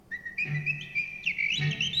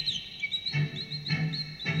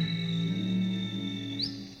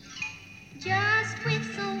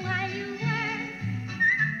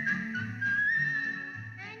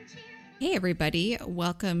everybody.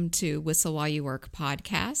 Welcome to Whistle While You Work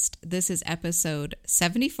podcast. This is episode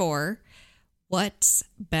 74. What's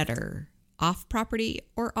better, off property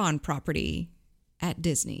or on property at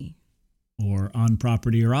Disney? Or on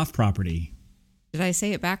property or off property? Did I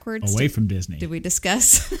say it backwards? Away from Disney. Did we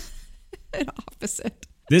discuss an opposite?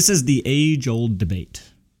 This is the age-old debate.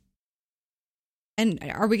 And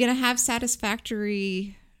are we going to have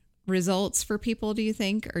satisfactory results for people, do you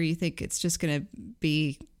think? Or you think it's just going to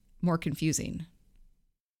be more confusing?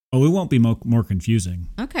 Oh, it won't be more confusing.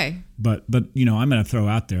 Okay. But you know, I'm going to throw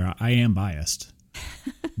out there, I am biased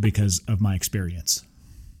because of my experience.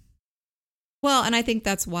 Well, and I think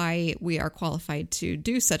that's why we are qualified to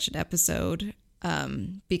do such an episode,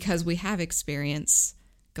 because we have experience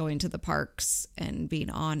going to the parks and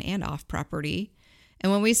being on and off property.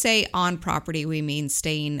 And when we say on property, we mean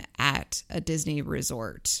staying at a Disney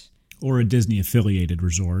resort. Or a Disney-affiliated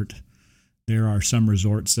resort. There are some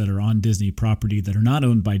resorts that are on Disney property that are not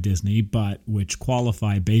owned by Disney, but which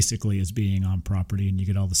qualify basically as being on property, and you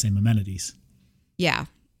get all the same amenities. Yeah.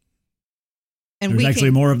 And there's actually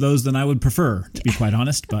more of those than I would prefer, to be quite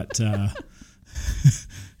honest, but...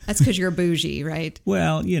 That's because you're bougie, right?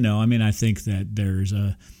 Well, you know, I mean, I think that there's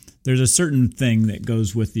a certain thing that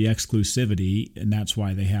goes with the exclusivity, and that's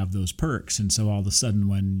why they have those perks. And so all of a sudden,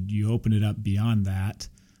 when you open it up beyond that,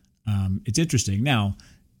 it's interesting. Now,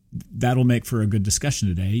 that'll make for a good discussion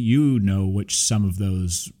today. You know which some of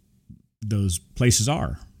those places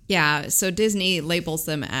are. Yeah, so Disney labels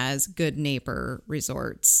them as good neighbor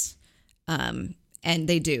resorts. And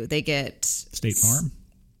they do. They get... State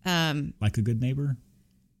Farm? Like a good neighbor?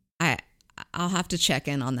 I'll have to check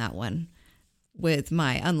in on that one with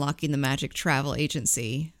my Unlocking the Magic travel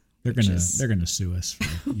agency. They're gonna sue us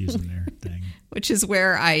for using their thing. Which is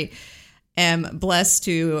where I am blessed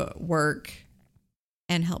to work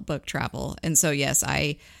and help book travel. And so, yes,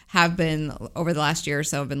 I have been, over the last year or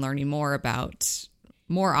so, I've been learning more about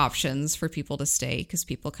more options for people to stay because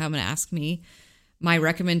people come and ask me my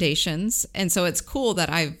recommendations. And so it's cool that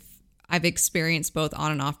I've experienced both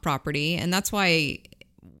on and off property. And that's why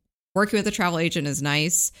working with a travel agent is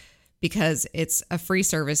nice, because it's a free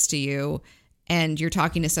service to you and you're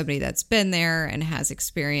talking to somebody that's been there and has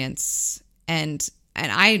experience. And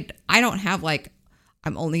I don't have like,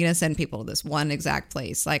 I'm only going to send people to this one exact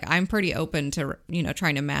place. Like, I'm pretty open to, you know,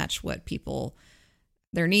 trying to match what people,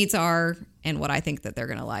 their needs are and what I think that they're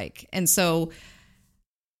going to like. And so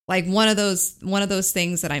like one of those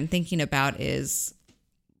things that I'm thinking about is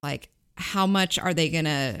like, how much are they going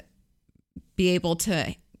to be able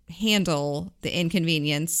to handle the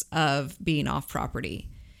inconvenience of being off property?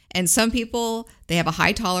 And some people, they have a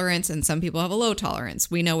high tolerance and some people have a low tolerance.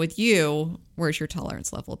 We know with you, where's your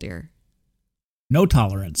tolerance level, dear? No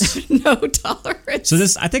tolerance. No tolerance. So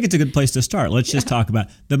I think it's a good place to start. Let's just talk about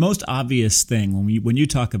the most obvious thing when you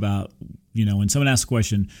talk about, you know, when someone asks a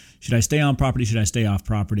question, should I stay on property? Should I stay off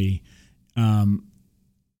property?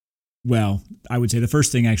 Well, I would say the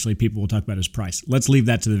first thing actually people will talk about is price. Let's leave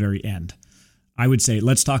that to the very end. I would say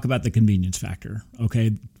let's talk about the convenience factor.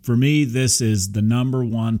 Okay, for me, this is the number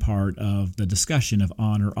one part of the discussion of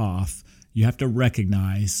on or off. You have to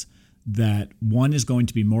recognize that one is going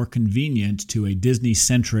to be more convenient to a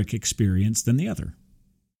Disney-centric experience than the other.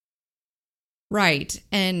 Right.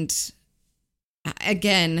 And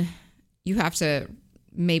again, you have to,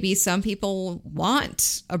 maybe some people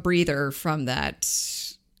want a breather from that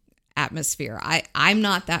atmosphere. I'm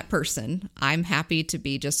not that person. I'm happy to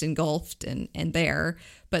be just engulfed and there.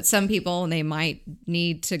 But some people, they might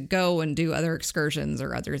need to go and do other excursions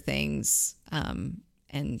or other things,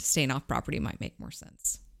 and staying off property might make more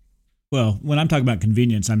sense. Well, when I'm talking about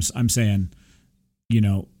convenience, I'm saying, you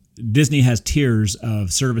know, Disney has tiers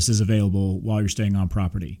of services available while you're staying on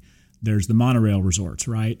property. There's the monorail resorts,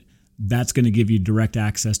 right? That's going to give you direct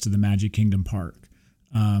access to the Magic Kingdom park.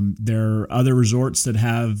 There are other resorts that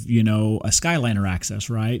have, you know, a Skyliner access,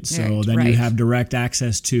 right? So then you have direct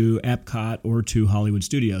access to Epcot or to Hollywood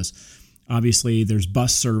Studios. Obviously, there's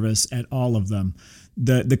bus service at all of them.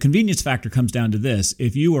 The convenience factor comes down to this.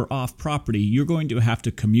 If you are off property, you're going to have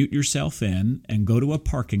to commute yourself in and go to a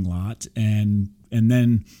parking lot and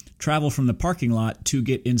then travel from the parking lot to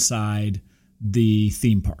get inside the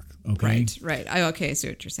theme park. Okay. Right. Okay, I see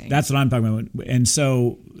what you're saying. That's what I'm talking about. And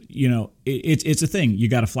so, you know, it's a thing. You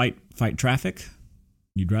got to fight traffic.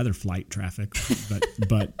 You'd rather flight traffic,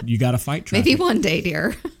 but you got to fight traffic. Maybe one day,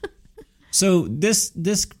 dear. So this,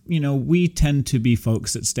 you know, we tend to be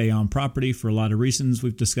folks that stay on property for a lot of reasons.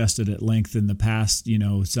 We've discussed it at length in the past, you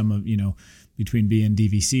know, some of, you know, between being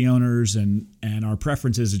DVC owners and our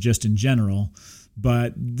preferences just in general.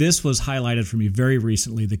 But this was highlighted for me very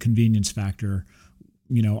recently, the convenience factor.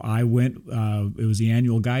 I went, it was the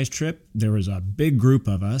annual guys trip. There was a big group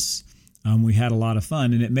of us. We had a lot of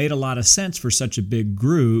fun, and it made a lot of sense for such a big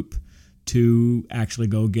group to actually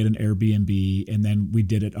go get an Airbnb, and then we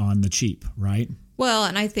did it on the cheap, right? Well,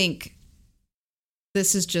 and I think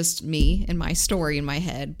this is just me and my story in my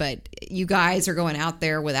head, but you guys are going out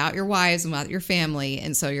there without your wives and without your family.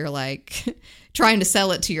 And so you're like trying to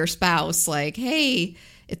sell it to your spouse, like, hey,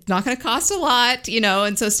 it's not going to cost a lot,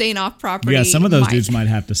 and so staying off property. Yeah, some of those dudes might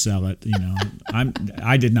have to sell it,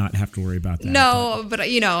 I did not have to worry about that. No, but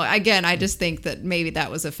again, I just think that maybe that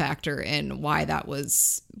was a factor in why that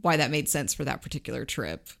made sense for that particular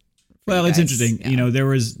trip. Well, it's interesting. Yeah. There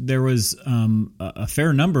was a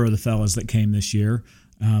fair number of the fellas that came this year.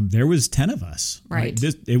 There was 10 of us. Right.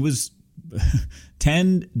 It was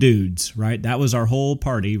 10 dudes, right? That was our whole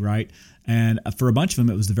party, right? And for a bunch of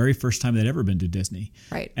them, it was the very first time they'd ever been to Disney.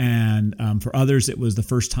 Right. And for others, it was the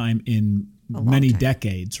first time in many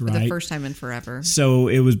decades, right? For the first time in forever. So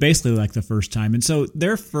it was basically like the first time. And so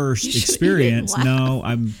their first experience, no,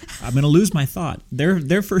 I'm going to lose my thought.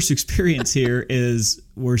 Their first experience here is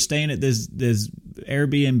we're staying at this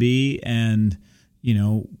Airbnb, and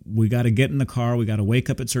we got to get in the car, we got to wake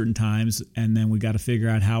up at certain times, and then we got to figure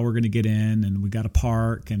out how we're going to get in, and we got to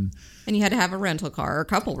park, and you had to have a rental car, or a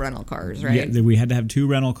couple rental cars, right? Yeah, we had to have 2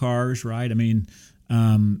 rental cars, right? I mean,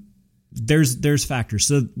 there's factors.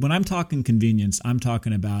 So when I'm talking convenience, I'm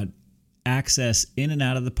talking about access in and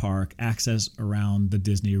out of the park, access around the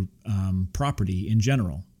Disney property in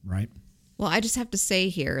general, right? Well, I just have to say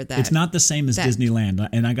here that it's not the same as Disneyland,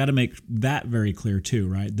 and I got to make that very clear too,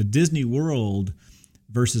 right? The Disney World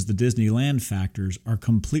versus the Disneyland factors are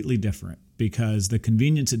completely different, because the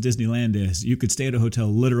convenience at Disneyland is you could stay at a hotel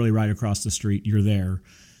literally right across the street, you're there.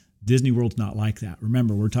 Disney World's not like that.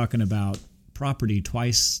 Remember, we're talking about property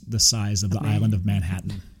twice the size of the island of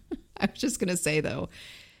Manhattan. I was just going to say, though,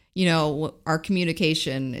 our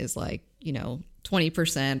communication is like,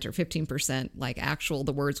 20% or 15% like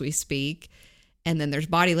the words we speak. And then there's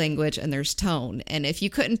body language and there's tone. And if you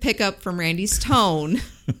couldn't pick up from Randy's tone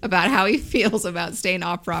about how he feels about staying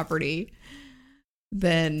off property,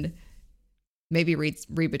 then maybe read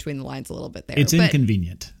between the lines a little bit there. It's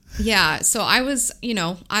inconvenient. Yeah. So I was,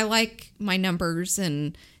 I like my numbers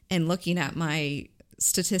and looking at my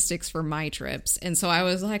statistics for my trips. And so I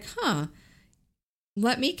was like,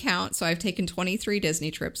 let me count. So I've taken 23 Disney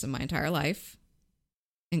trips in my entire life,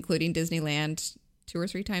 including Disneyland 2 or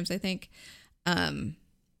 3 times, I think.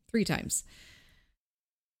 3 times.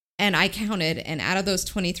 And I counted, and out of those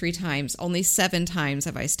 23 times, only 7 times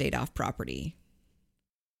have I stayed off property.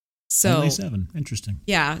 So only 7. Interesting.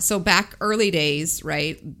 Yeah. So back early days,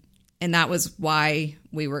 right? And that was why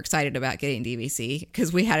we were excited about getting DVC,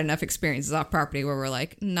 because we had enough experiences off property where we're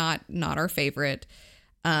like, not our favorite.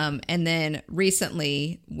 And then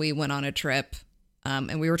recently we went on a trip,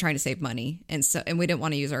 and we were trying to save money, and we didn't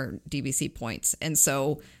want to use our DVC points. And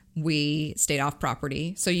so we stayed off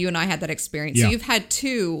property. So you and I had that experience. Yeah. So you've had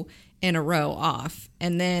 2 in a row off.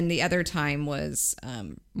 And then the other time was,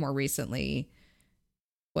 more recently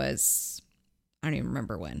was, I don't even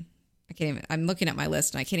remember when. I'm looking at my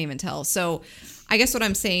list and I can't even tell. So I guess what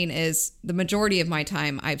I'm saying is the majority of my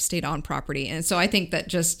time I've stayed on property. And so I think that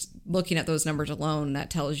just looking at those numbers alone, that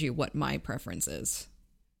tells you what my preference is.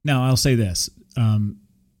 Now, I'll say this.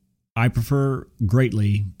 I prefer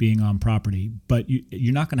greatly being on property, but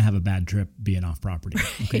you're not going to have a bad trip being off property.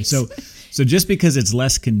 Okay, right. So just because it's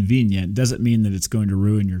less convenient doesn't mean that it's going to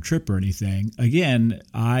ruin your trip or anything. Again,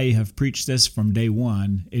 I have preached this from day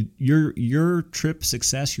one. Your trip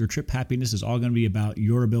success, your trip happiness is all going to be about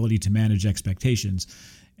your ability to manage expectations.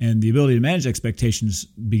 And the ability to manage expectations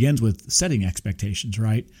begins with setting expectations,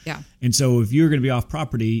 right? Yeah. And so if you're going to be off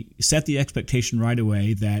property, set the expectation right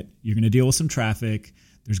away that you're going to deal with some traffic.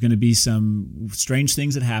 There's going to be some strange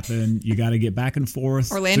things that happen. You got to get back and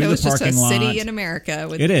forth. Orlando is just a city in America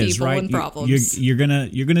with people and problems. You're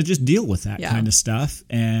gonna just deal with that kind of stuff,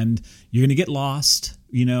 and you're gonna get lost.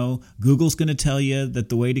 Google's gonna tell you that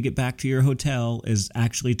the way to get back to your hotel is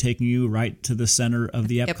actually taking you right to the center of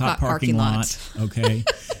the Epcot parking lot. Okay.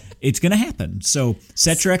 It's going to happen. So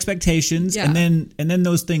set your expectations, and then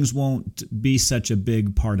those things won't be such a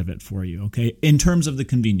big part of it for you, okay, in terms of the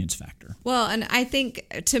convenience factor. Well, and I think,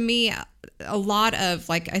 to me, a lot of,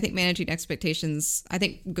 I think managing expectations, I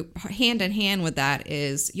think hand in hand with that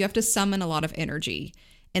is you have to summon a lot of energy,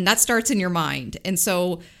 and that starts in your mind. And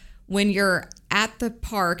so when you're at the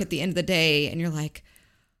park at the end of the day and you're like,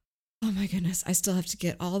 oh my goodness, I still have to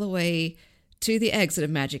get all the way to the exit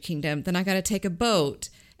of Magic Kingdom, then I got to take a boat.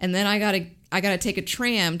 And then I gotta take a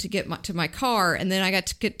tram to get to my car, and then I got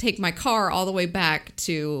to take my car all the way back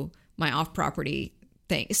to my off-property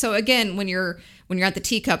thing. So again, when you're at the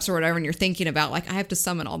teacups or whatever, and you're thinking about like, I have to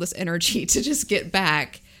summon all this energy to just get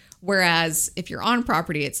back. Whereas if you're on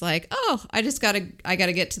property, it's like, oh, I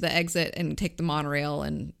gotta get to the exit and take the monorail,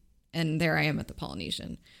 and there I am at the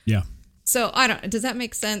Polynesian. Yeah. So does that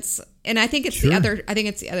make sense? And I think it's Sure.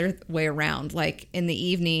 the other way around. Like in the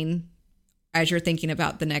evening, as you're thinking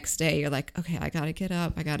about the next day, you're like, okay, I got to get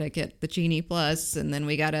up. I got to get the Genie Plus. And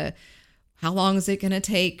then how long is it going to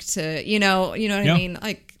take to, you know what I mean?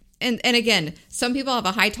 Like, and again, some people have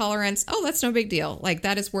a high tolerance. Oh, that's no big deal. Like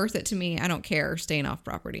that is worth it to me. I don't care staying off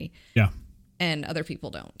property. Yeah. And other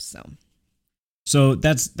people don't. So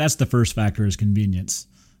that's the first factor is convenience.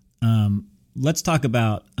 Let's talk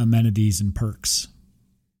about amenities and perks.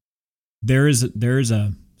 There is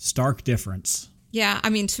a stark difference. Yeah, I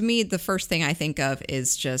mean, to me, the first thing I think of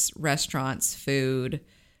is just restaurants, food,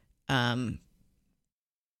 and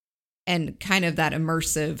kind of that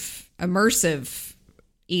immersive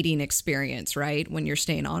eating experience, right? When you're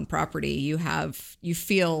staying on property, you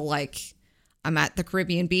feel like I'm at the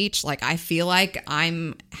Caribbean beach. Like I feel like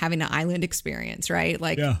I'm having an island experience, right?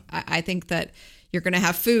 Like I think that you're going to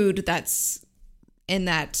have food that's in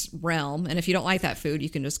that realm. And if you don't like that food, you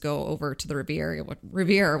can just go over to the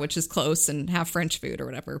Riviera, which is close, and have French food or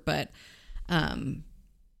whatever. But when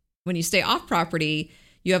you stay off property,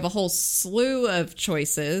 you have a whole slew of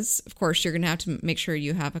choices. Of course, you're going to have to make sure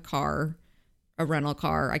you have a rental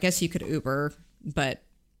car. I guess you could Uber, but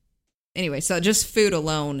anyway, so just food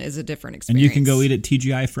alone is a different experience. And you can go eat at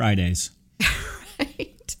TGI Fridays.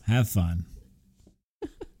 Right. Have fun.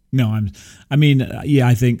 No,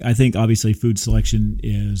 I think obviously food selection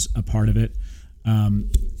is a part of it.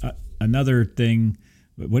 Another thing,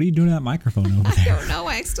 what are you doing to that microphone over there? I don't know.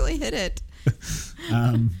 I accidentally hit it.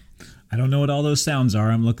 I don't know what all those sounds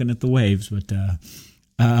are. I'm looking at the waves, but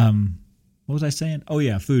what was I saying? Oh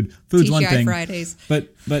yeah, food's TGI one thing. Fridays.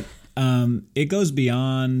 But it goes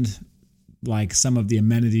beyond like some of the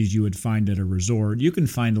amenities you would find at a resort. You can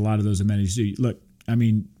find a lot of those amenities too. Look, I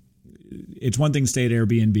mean, it's one thing to stay at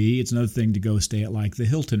Airbnb. It's another thing to go stay at like the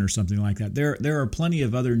Hilton or something like that. There are plenty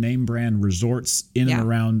of other name brand resorts in and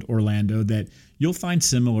around Orlando that you'll find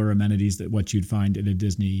similar amenities that what you'd find at a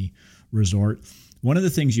Disney resort. One of the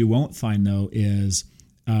things you won't find though is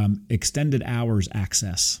extended hours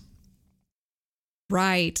access.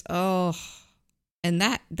 Right. Oh, and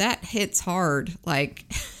that hits hard.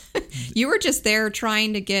 Like you were just there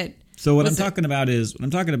trying to get. So what I'm talking about is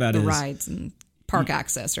rides and park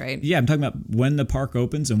access, right? Yeah, I'm talking about when the park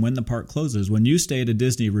opens and when the park closes. When you stay at a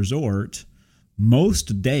Disney resort,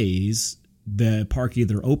 most days the park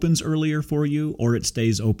either opens earlier for you or it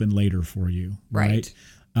stays open later for you, right?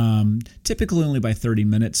 Typically only by 30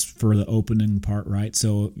 minutes for the opening part, right?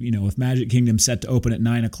 So, if Magic Kingdom's set to open at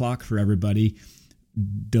 9 o'clock for everybody,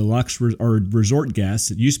 deluxe or resort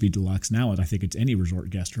guests, it used to be deluxe, now I think it's any resort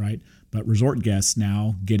guest, right? But resort guests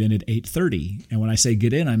now get in at 8:30. And when I say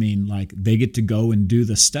get in, I mean like they get to go and do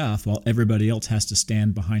the stuff while everybody else has to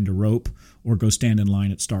stand behind a rope or go stand in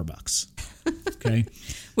line at Starbucks. Okay.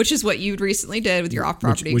 Which is what you recently did with your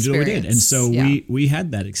off-property experience. Which we did. And so we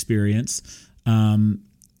had that experience.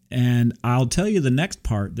 And I'll tell you the next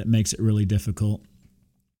part that makes it really difficult.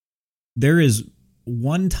 There is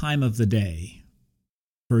one time of the day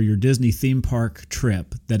for your Disney theme park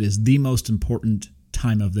trip that is the most important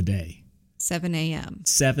time of the day. 7 a.m.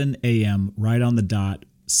 7 a.m. right on the dot.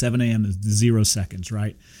 7 a.m. is 0 seconds,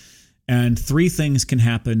 right? And 3 things can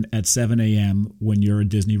happen at 7 a.m. when you're a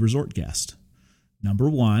Disney resort guest. Number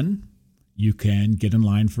 1, you can get in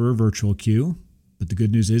line for a virtual queue. But the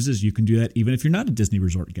good news is you can do that even if you're not a Disney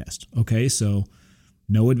resort guest. Okay, so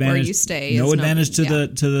no advantage. Where you stay. No advantage to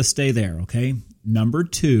the stay there. Okay. Number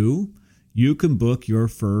 2, you can book your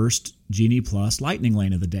first Genie Plus Lightning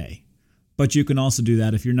Lane of the day, but you can also do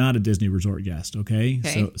that if you're not a Disney resort guest. Okay.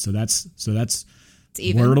 So that's it's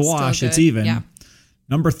even. Word to wash. It's even. Yeah.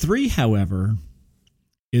 Number 3, however,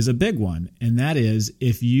 is a big one, and that is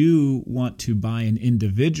if you want to buy an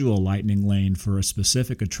individual Lightning Lane for a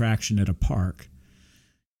specific attraction at a park.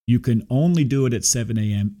 You can only do it at 7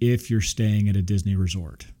 a.m. if you're staying at a Disney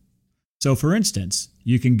resort. So, for instance,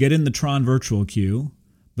 you can get in the Tron virtual queue,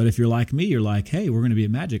 but if you're like me, you're like, hey, we're going to be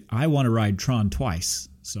at Magic. I want to ride Tron twice.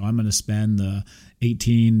 So I'm going to spend the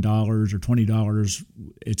 $18 or $20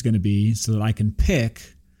 it's going to be so that I can pick.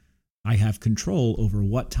 I have control over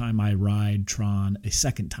what time I ride Tron a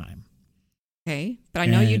second time. Okay, but I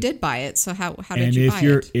know you did buy it. So how did you buy it?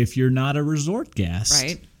 And if you're not a resort guest,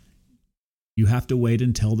 right, you have to wait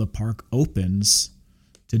until the park opens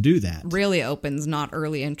to do that. Really opens, not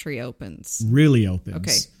early entry opens. Really opens.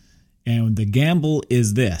 Okay. And the gamble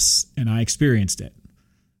is this, and I experienced it.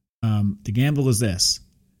 The gamble is this: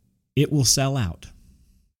 it will sell out,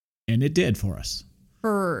 and it did for us.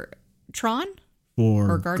 For Tron?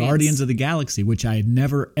 For Or Guardians of the Galaxy, which I had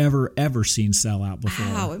never, ever, ever seen sell out before.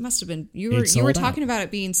 Wow, it must have been. You were talking about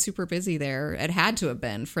it being super busy there. It had to have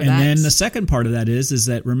been for that. And then the second part of that is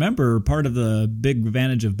that, remember, part of the big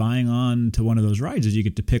advantage of buying on to one of those rides is you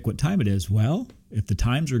get to pick what time it is. Well, if the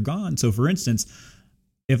times are gone, so for instance,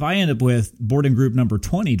 if I end up with boarding group number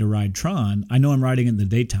 20 to ride Tron, I know I'm riding it in the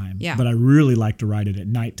daytime, but I really like to ride it at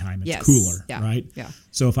nighttime. It's cooler, right? Yeah.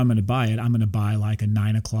 So if I'm going to buy it, I'm going to buy like a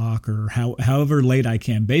 9 o'clock or however late I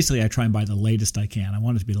can. Basically, I try and buy the latest I can. I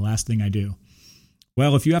want it to be the last thing I do.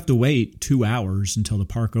 Well, if you have to wait 2 hours until the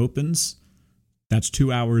park opens, that's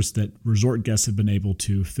 2 hours that resort guests have been able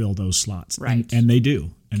to fill those slots. Right. And they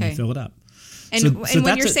do, and they fill it up. And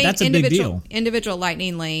when you're saying individual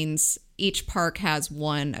lightning lanes, each park has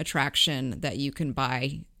one attraction that you can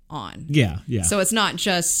buy on. Yeah. So it's not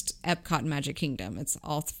just Epcot and Magic Kingdom. It's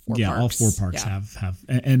all four parks. Yeah, all four parks have.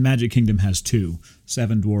 And Magic Kingdom has 2.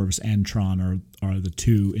 Seven Dwarfs and Tron are the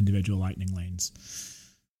 2 individual lightning lanes.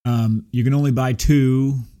 You can only buy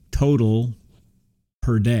 2 total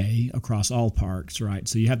per day across all parks, right?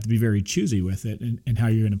 So you have to be very choosy with it and how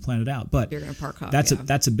you're going to plan it out. But you're going to park hop,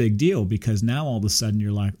 that's a big deal, because now all of a sudden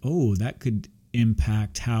you're like, oh, that could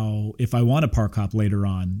impact how, if I want to park hop later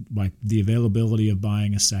on, like the availability of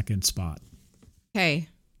buying a second spot. Okay.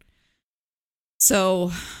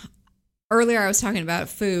 So earlier I was talking about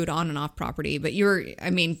food on and off property, but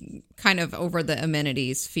kind of over the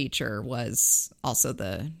amenities feature was also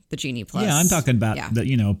the Genie Plus. Yeah, I'm talking about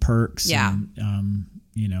the perks. Yeah. And,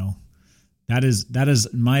 that is,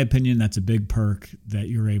 in my opinion, that's a big perk, that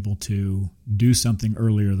you're able to do something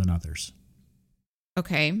earlier than others.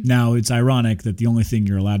 Okay. Now, it's ironic that the only thing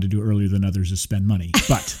you're allowed to do earlier than others is spend money.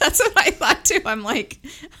 But that's what I thought too. I'm like,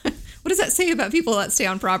 what does that say about people that stay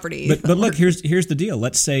on property? But look, here's the deal.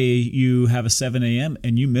 Let's say you have a 7 a.m.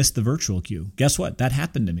 and you miss the virtual queue. Guess what? That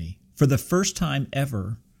happened to me. For the first time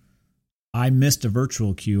ever, I missed a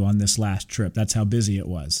virtual queue on this last trip. That's how busy it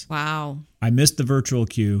was. Wow. I missed the virtual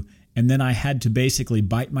queue, and then I had to basically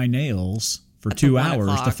bite my nails for 2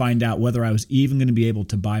 hours to find out whether I was even going to be able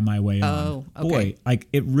to buy my way on. Oh, okay. Boy,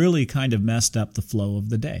 it really kind of messed up the flow of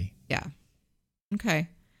the day. Yeah. Okay.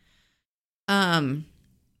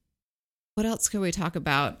 What else could we talk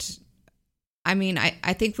about? I mean,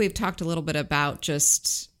 I think we've talked a little bit about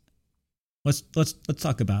just. Let's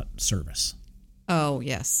talk about service. Oh,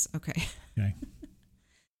 yes. Okay.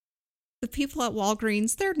 The people at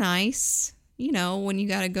Walgreens, they're nice. When you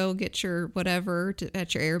got to go get your whatever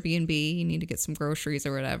at your Airbnb, you need to get some groceries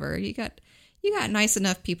or whatever. You got nice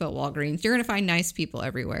enough people at Walgreens. You're going to find nice people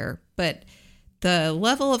everywhere. But the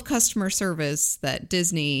level of customer service that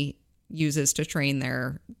Disney uses to train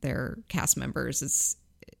their cast members is,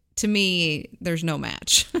 to me, there's no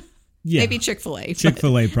match. Yeah. Maybe Chick-fil-A.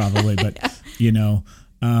 Chick-fil-A probably, but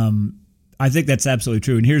I think that's absolutely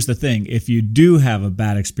true. And here's the thing. If you do have a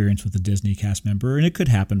bad experience with a Disney cast member, and it could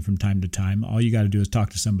happen from time to time, all you got to do is talk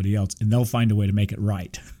to somebody else and they'll find a way to make it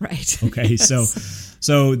right. Right. Okay. Yes.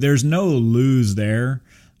 So there's no lose there.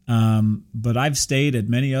 But I've stayed at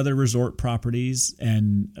many other resort properties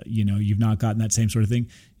and, you've not gotten that same sort of thing.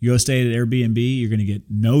 You go stay at Airbnb, you're going to get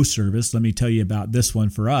no service. Let me tell you about this one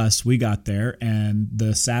for us. We got there and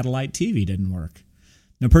the satellite TV didn't work.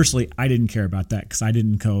 Now, personally, I didn't care about that because I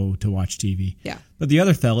didn't go to watch TV. Yeah. But the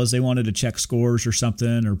other fellas, they wanted to check scores or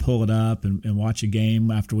something or pull it up and watch a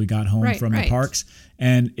game after we got home from the parks.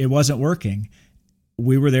 And it wasn't working.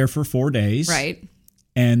 We were there for 4 days. Right.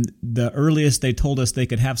 And the earliest they told us they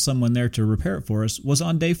could have someone there to repair it for us was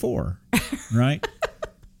on day 4. Right?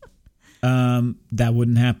 That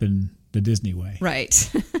wouldn't happen the Disney way. Right.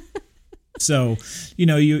 So,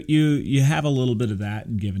 you have a little bit of that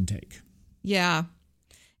and give and take. Yeah.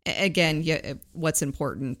 Again, what's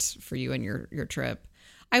important for you and your trip.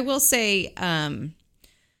 I will say, we're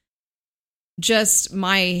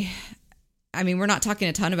not talking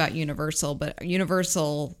a ton about Universal, but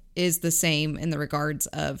Universal is the same in the regards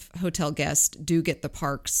of hotel guests do get the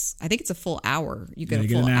parks. I think it's a full hour. You get a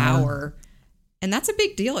full hour. And that's a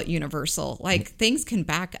big deal at Universal. Like, things can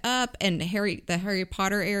back up and the Harry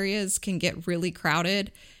Potter areas can get really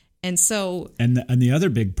crowded. And so, and the other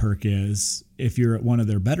big perk is if you're at one of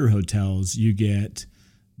their better hotels, you get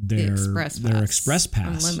their express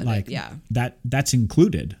pass, unlimited, that's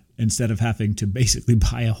included instead of having to basically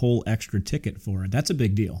buy a whole extra ticket for it. That's a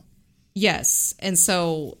big deal. Yes, and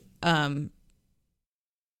so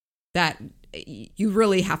that you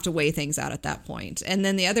really have to weigh things out at that point. And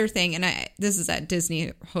then the other thing, and this is at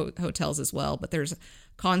Disney hotels as well, but there's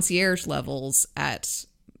concierge levels at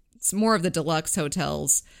more of the deluxe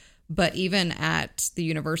hotels. But even at the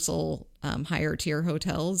Universal higher tier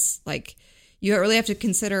hotels, like you really have to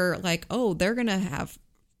consider like, oh, they're going to have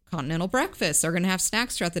continental breakfast. They're going to have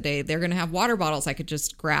snacks throughout the day. They're going to have water bottles I could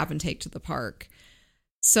just grab and take to the park.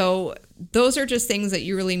 So those are just things that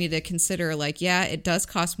you really need to consider. Like, yeah, it does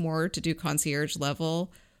cost more to do concierge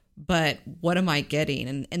level, but what am I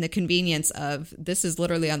getting? And the convenience of this is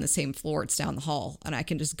literally on the same floor. It's down the hall and I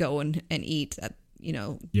can just go and eat at,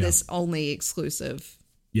 this only exclusive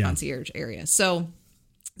concierge area. So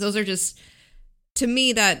those are just, to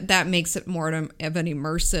me, that makes it more of an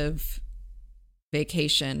immersive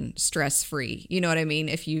vacation, stress-free. You know what I mean?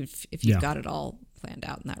 If you've got it all planned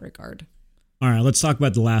out in that regard. All right, let's talk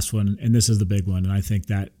about the last one. And this is the big one. And I think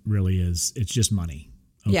that really is, it's just money.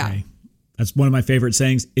 Okay. Yeah. That's one of my favorite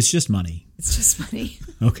sayings. It's just money. It's just money.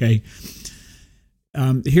 Okay.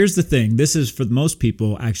 Here's the thing. This is for most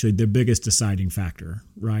people, actually, their biggest deciding factor,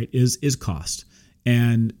 right, is cost.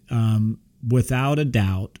 And without a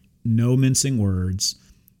doubt, no mincing words,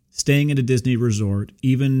 staying at a Disney resort,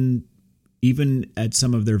 even at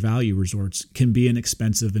some of their value resorts, can be an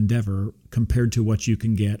expensive endeavor compared to what you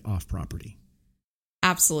can get off property.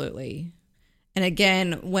 Absolutely. And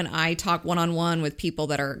again, when I talk one-on-one with people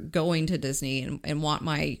that are going to Disney and want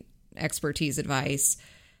my expertise advice,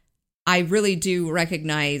 I really do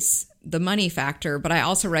recognize the money factor, but I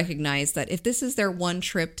also recognize that if this is their one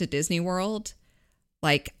trip to Disney World,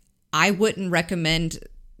 like I wouldn't recommend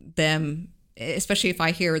them, especially if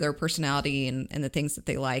I hear their personality and the things that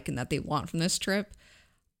they like and that they want from this trip.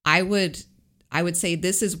 I would say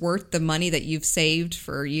this is worth the money that you've saved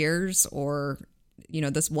for years or,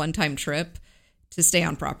 this one-time trip to stay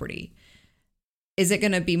on property. Is it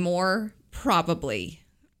going to be more? Probably.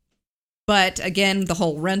 But again, the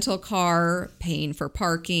whole rental car, paying for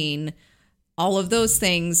parking, all of those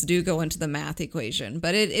things do go into the math equation.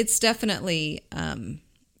 But it's definitely,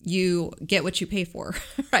 you get what you pay for,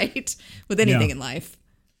 right? With anything in life.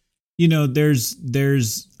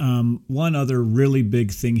 There's one other really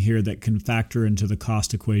big thing here that can factor into the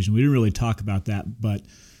cost equation. We didn't really talk about that, but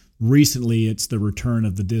recently it's the return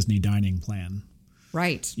of the Disney dining plan.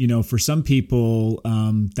 Right. For some people,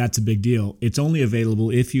 that's a big deal. It's only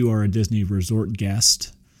available if you are a Disney resort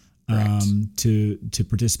guest to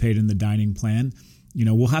participate in the dining plan.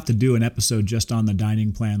 We'll have to do an episode just on the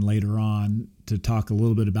dining plan later on to talk a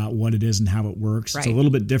little bit about what it is and how it works. Right. It's a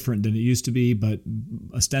little bit different than it used to be, but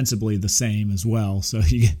ostensibly the same as well. So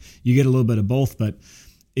you get a little bit of both. But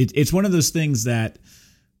it's one of those things that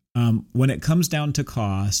when it comes down to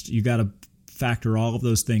cost, you got to factor all of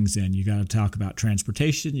those things in. You got to talk about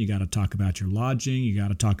transportation. You got to talk about your lodging. You got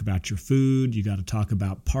to talk about your food. You got to talk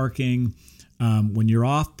about parking. When you're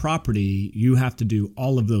off property, you have to do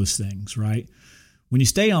all of those things, right? When you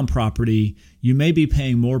stay on property, you may be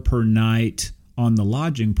paying more per night on the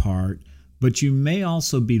lodging part, but you may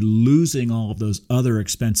also be losing all of those other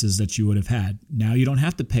expenses that you would have had. Now you don't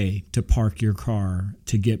have to pay to park your car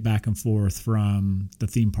to get back and forth from the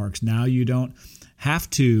theme parks. Now you don't have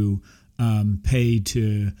to pay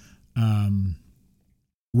to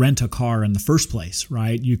rent a car in the first place,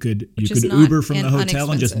 right? You could Uber from the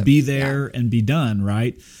hotel and just be there and be done,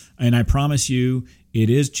 right? And I promise you, it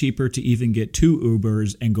is cheaper to even get 2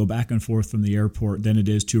 Ubers and go back and forth from the airport than it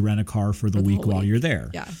is to rent a car for the week while you're there.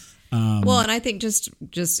 Yeah. Well, and I think just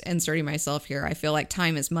inserting myself here, I feel like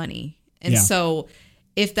time is money. And so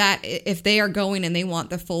if they are going and they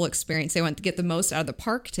want the full experience, they want to get the most out of the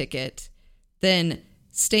park ticket, then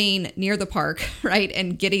staying near the park, right,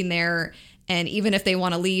 and getting there, and even if they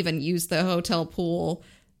want to leave and use the hotel pool,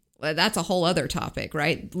 well, that's a whole other topic,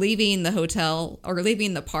 right? Leaving the hotel or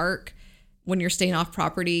leaving the park when you're staying off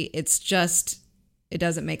property, it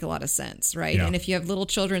doesn't make a lot of sense, right? Yeah. And if you have little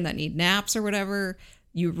children that need naps or whatever,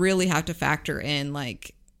 you really have to factor in,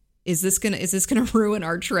 like, is this gonna ruin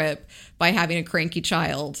our trip by having a cranky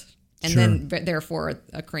child and then therefore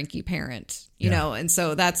a cranky parent, you know? And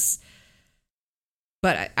so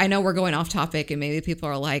but I know we're going off topic and maybe people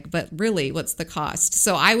are like, but really, what's the cost?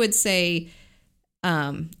 So I would say,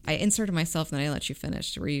 I inserted myself and then I let you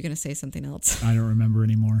finish. Were you going to say something else? I don't remember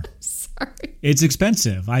anymore. Sorry. It's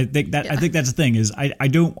expensive. I think that's the thing is I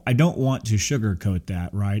don't want to sugarcoat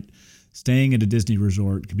that, right? Staying at a Disney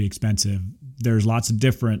resort can be expensive. There's lots of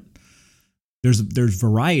different, there's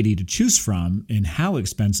variety to choose from in how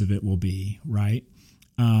expensive it will be, right?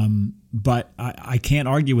 But I can't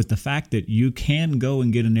argue with the fact that you can go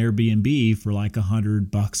and get an Airbnb for like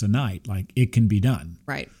 $100 a night. Like, it can be done.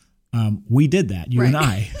 Right. We did that, you and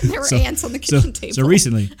I. There were ants on the kitchen table. So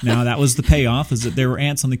recently, now that was the payoff, is that there were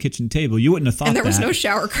ants on the kitchen table. You wouldn't have thought that. And there was no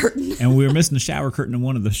shower curtain. And we were missing a shower curtain in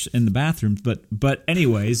one of in the bathrooms. But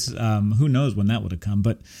anyways, who knows when that would have come.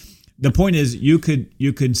 But The point is, you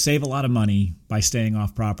could save a lot of money by staying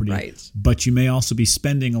off property, right? But you may also be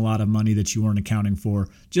spending a lot of money that you weren't accounting for.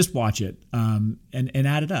 Just watch it and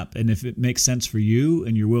add it up. And if it makes sense for you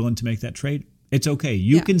and you're willing to make that trade, it's okay.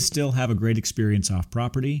 You can still have a great experience off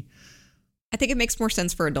property. I think it makes more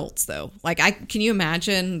sense for adults, though. Like, can you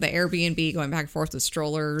imagine the Airbnb going back and forth with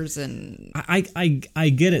strollers and? I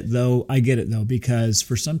get it though. Because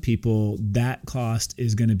for some people that cost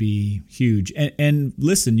is going to be huge. And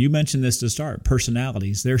listen, you mentioned this to start.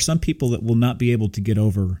 Personalities. There are some people that will not be able to get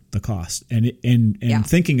over the cost, and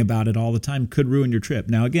thinking about it all the time could ruin your trip.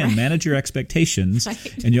 Now, again, manage your expectations,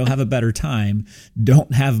 and you'll have a better time.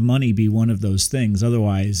 Don't have money be one of those things.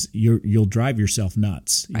 Otherwise, you'll drive yourself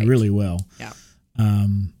nuts. You really will. Yeah.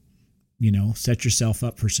 Set yourself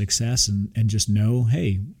up for success and just know,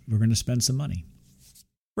 hey, we're going to spend some money.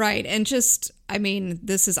 Right. And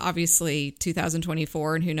this is obviously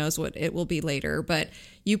 2024 and who knows what it will be later, but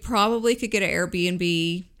you probably could get an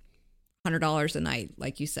Airbnb $100 a night,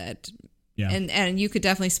 like you said. Yeah. And you could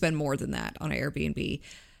definitely spend more than that on an Airbnb.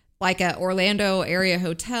 Like a Orlando area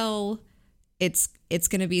hotel, it's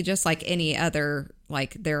going to be just like any other,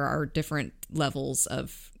 like there are different levels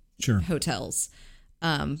of hotels.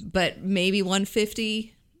 But maybe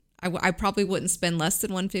 150. I probably wouldn't spend less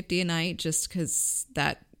than 150 a night just because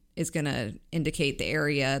that is going to indicate the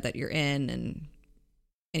area that you're in. And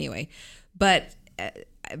anyway, but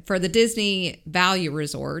for the Disney value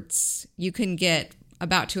resorts, you can get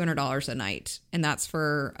about $200 a night, and that's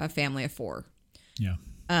for a family of 4. Yeah.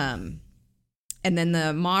 And then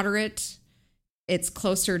the moderate, it's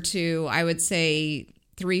closer to, I would say,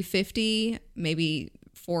 350, maybe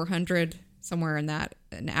 400, somewhere in that,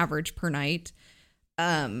 an average per night.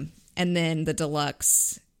 And then the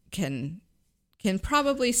deluxe can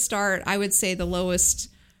probably start, I would say the lowest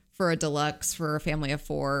for a deluxe for a family of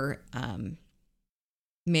 4,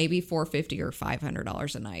 maybe $450 or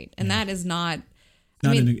 $500 a night. And that is not,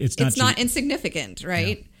 it's not insignificant,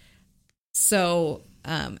 right? Yeah. So,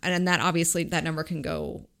 and that obviously that number can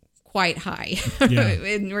go quite high. Yeah.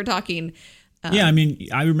 And we're talking,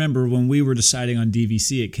 I remember when we were deciding on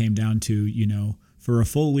DVC, it came down to, for a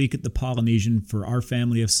full week at the Polynesian, for our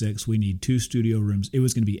family of 6, we need 2 studio rooms. It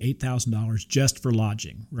was going to be $8,000 just for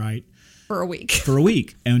lodging, right? For a week. For a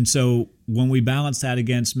week. And so when we balanced that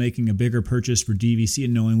against making a bigger purchase for DVC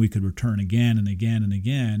and knowing we could return again and again and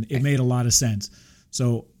again, it made a lot of sense.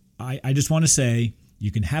 So I just want to say,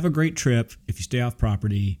 you can have a great trip if you stay off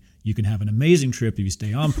property. You can have an amazing trip if you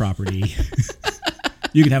stay on property.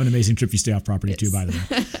 You can have an amazing trip if you stay off property too, by the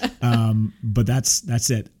way. But that's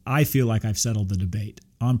it. I feel like I've settled the debate.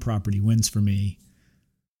 On property wins for me.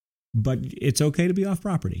 But it's okay to be off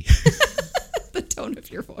property. The tone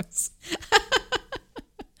of your voice.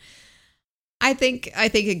 I think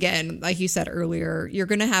again, like you said earlier, you're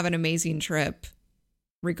going to have an amazing trip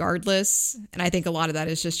regardless. And I think a lot of that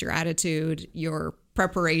is just your attitude, your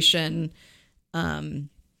preparation, and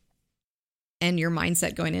your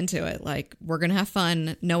mindset going into it. Like, we're going to have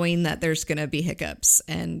fun knowing that there's going to be hiccups,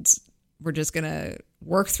 and we're just going to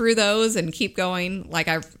work through those and keep going. Like,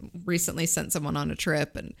 I've recently sent someone on a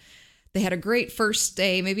trip, and they had a great first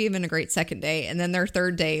day, maybe even a great second day. And then their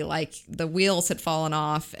third day, like, the wheels had fallen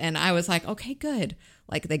off. And I was like, okay, good.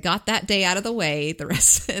 Like, they got that day out of the way. The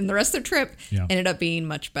rest of their trip ended up being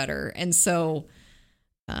much better. And so,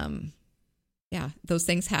 those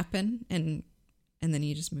things happen, and then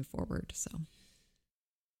you just move forward. So,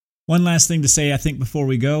 one last thing to say, I think, before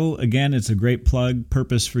we go. Again, it's a great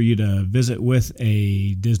purpose for you to visit with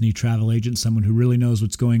a Disney travel agent, someone who really knows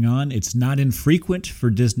what's going on. It's not infrequent for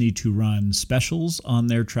Disney to run specials on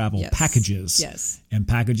their travel packages. Yes. And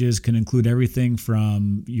packages can include everything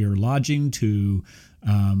from your lodging to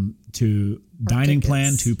dining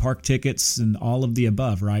plan to park tickets and all of the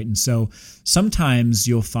above, right? And so sometimes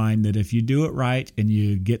you'll find that if you do it right and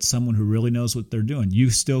you get someone who really knows what they're doing,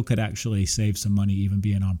 you still could actually save some money even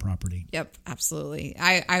being on property. Yep, absolutely.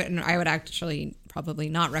 I would actually probably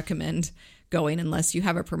not recommend going unless you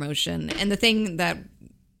have a promotion. And the thing that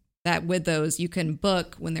with those, you can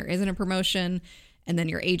book when there isn't a promotion, and then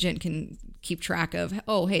your agent can keep track of,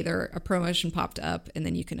 oh, hey, a promotion popped up, and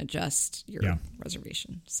then you can adjust your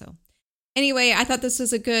reservation. So anyway, I thought this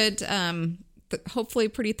was a good, hopefully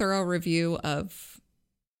pretty thorough review of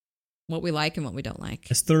what we like and what we don't like.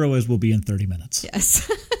 As thorough as we'll be in 30 minutes. Yes.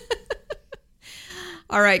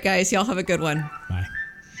 All right, guys, y'all have a good one. Bye.